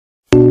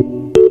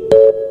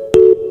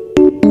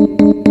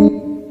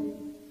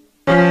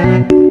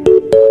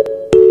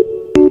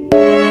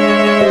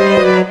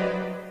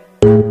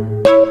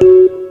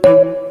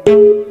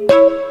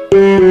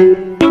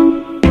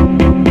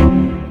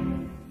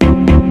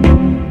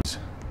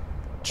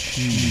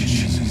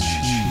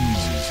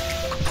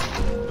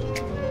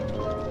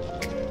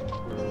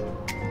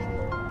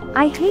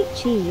I hate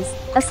cheese,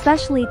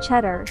 especially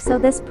cheddar, so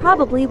this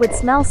probably would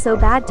smell so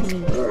bad to me.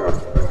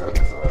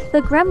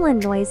 The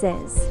gremlin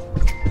noises.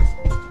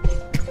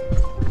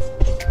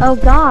 Oh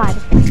god,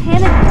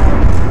 panic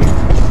mode.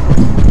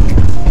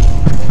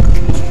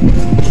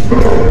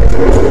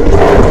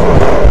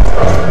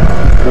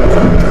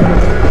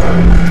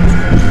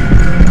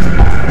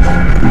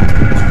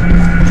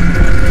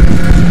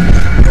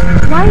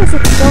 Why is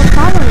it still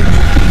following me?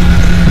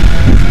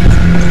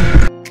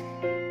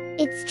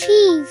 It's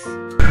cheese.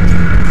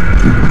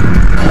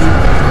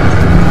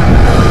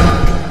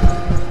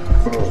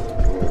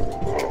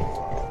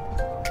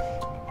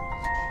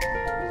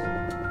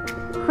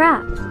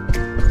 Crap.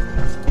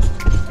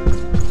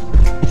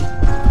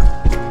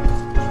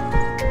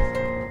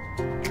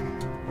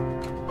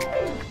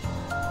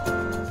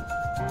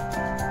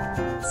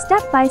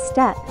 Step by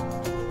step.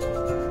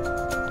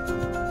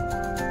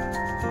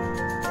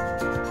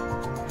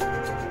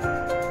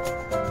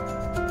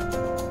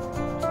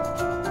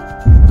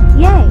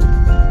 Yay!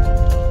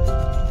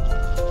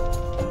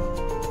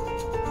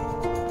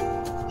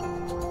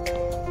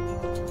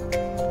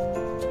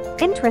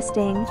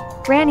 Interesting,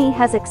 Granny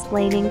has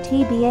explaining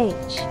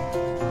TBH.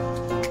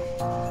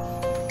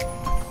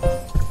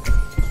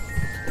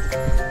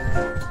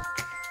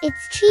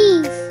 It's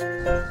cheese.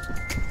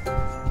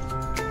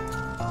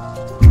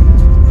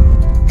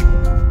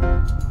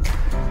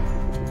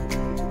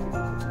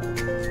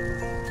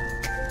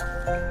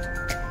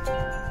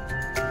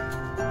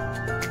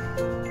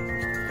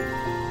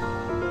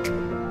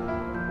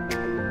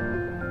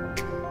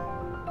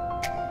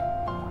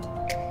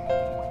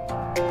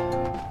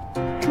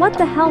 What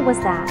the hell was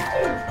that?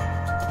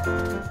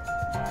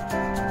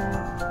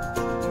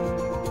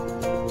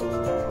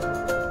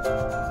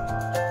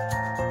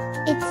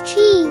 It's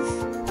cheese.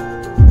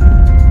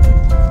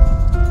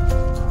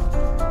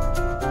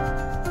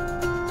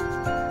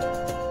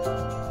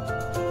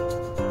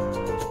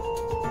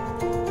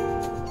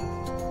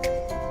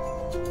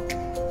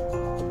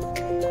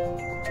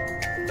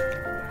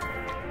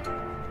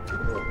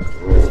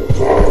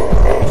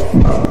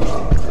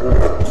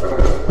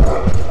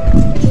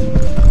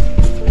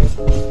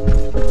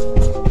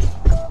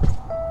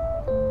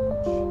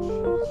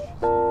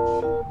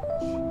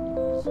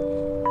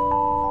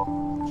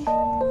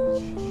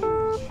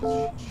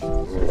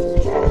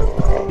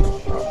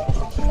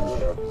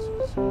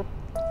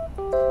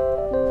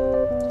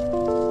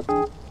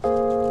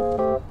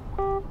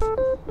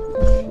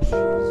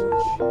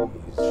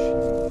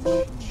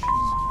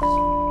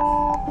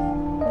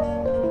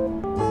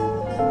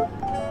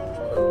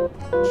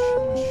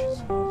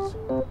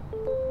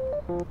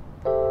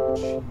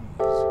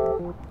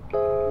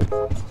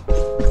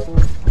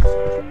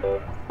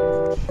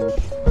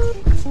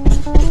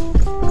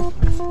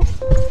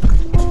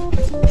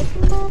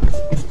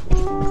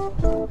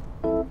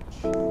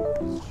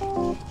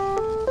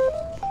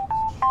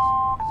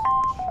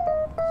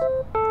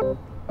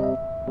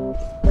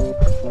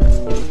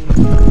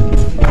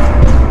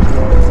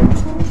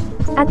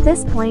 At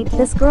this point,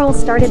 this girl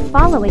started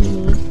following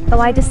me, so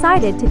I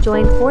decided to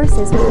join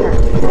forces with her.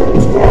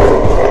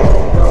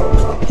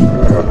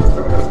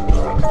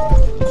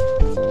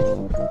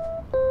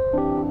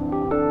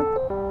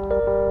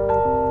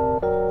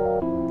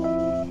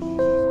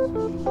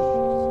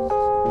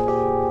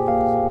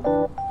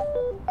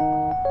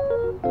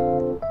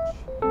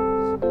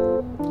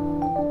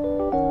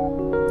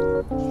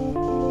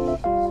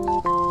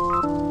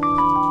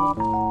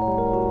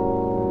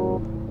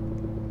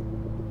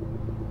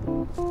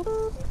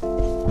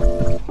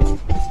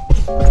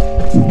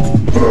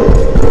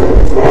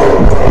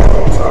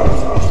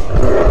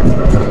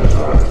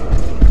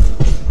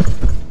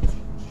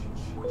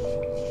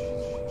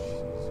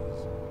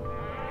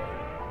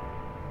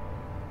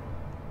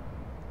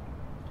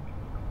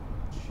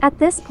 At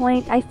this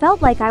point, I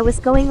felt like I was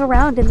going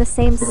around in the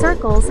same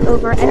circles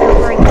over and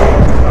over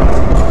again.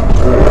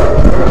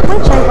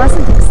 Which I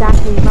wasn't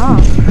exactly wrong.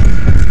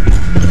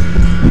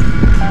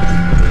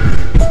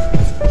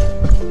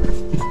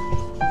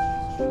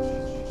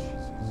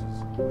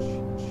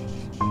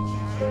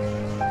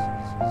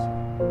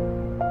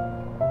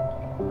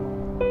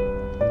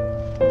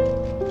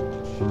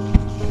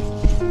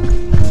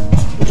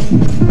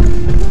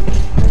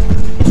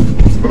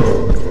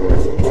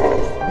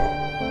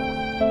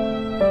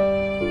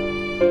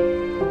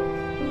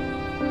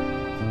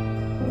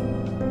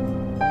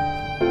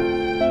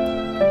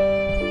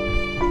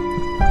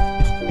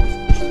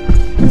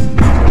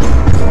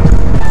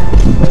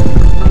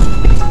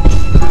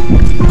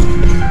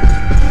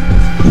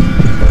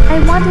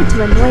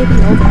 To annoy the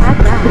old cat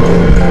rat.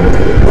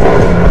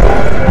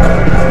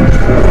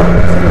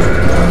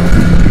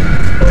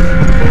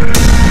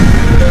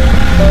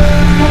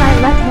 But I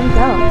let him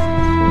go.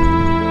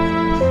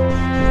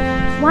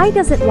 Why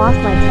does it walk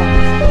like that?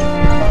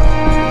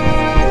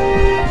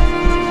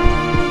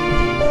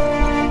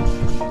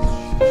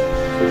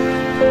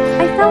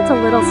 I felt a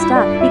little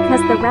stuck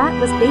because the rat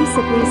was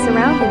basically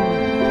surrounding me.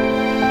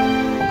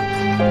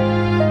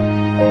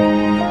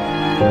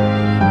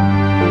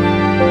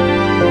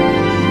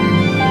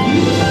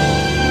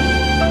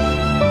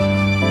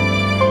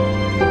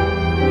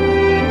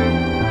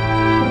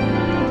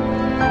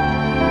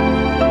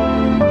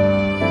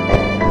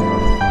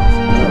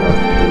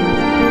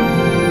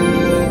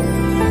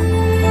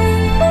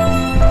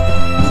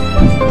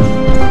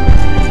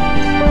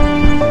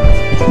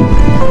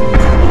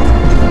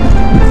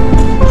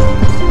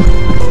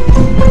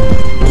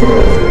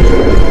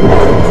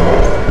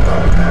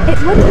 It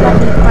wouldn't let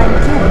me climb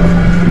in.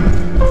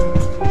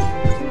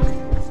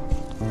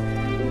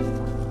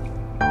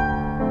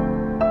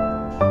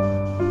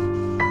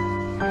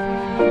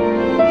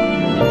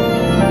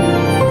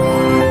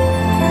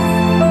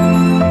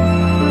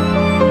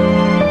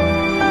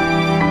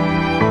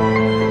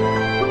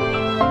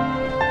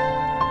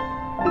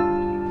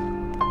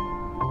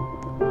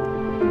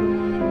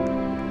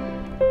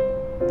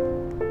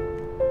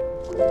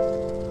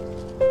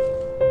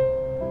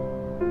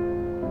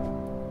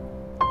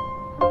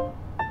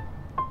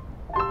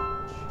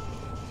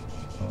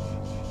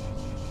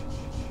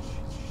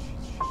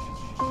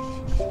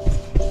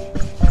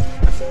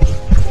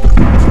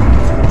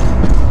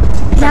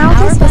 Now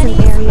this was an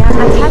area I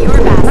had to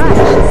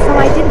rush, so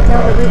I didn't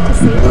know the route to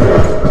safety.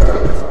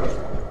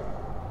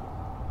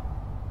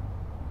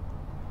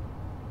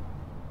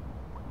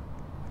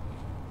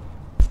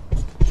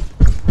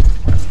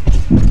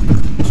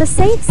 The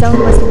safe zone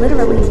was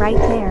literally right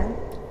there.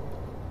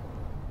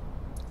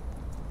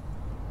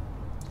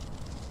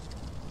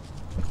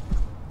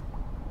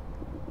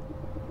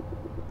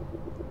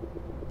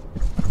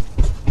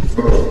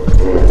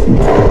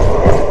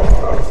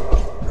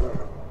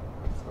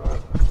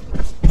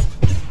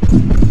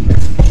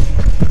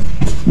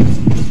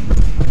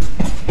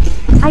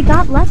 I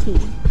got lucky.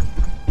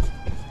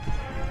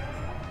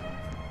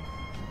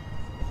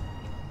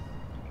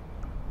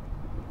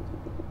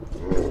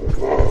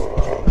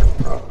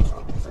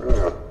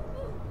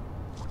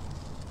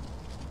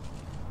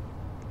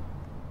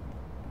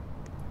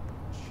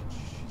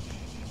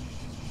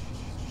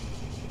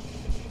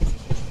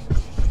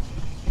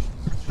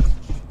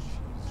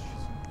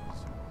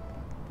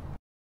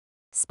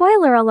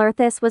 Spoiler alert,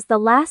 this was the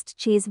last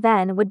cheese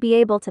Ven would be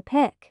able to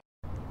pick.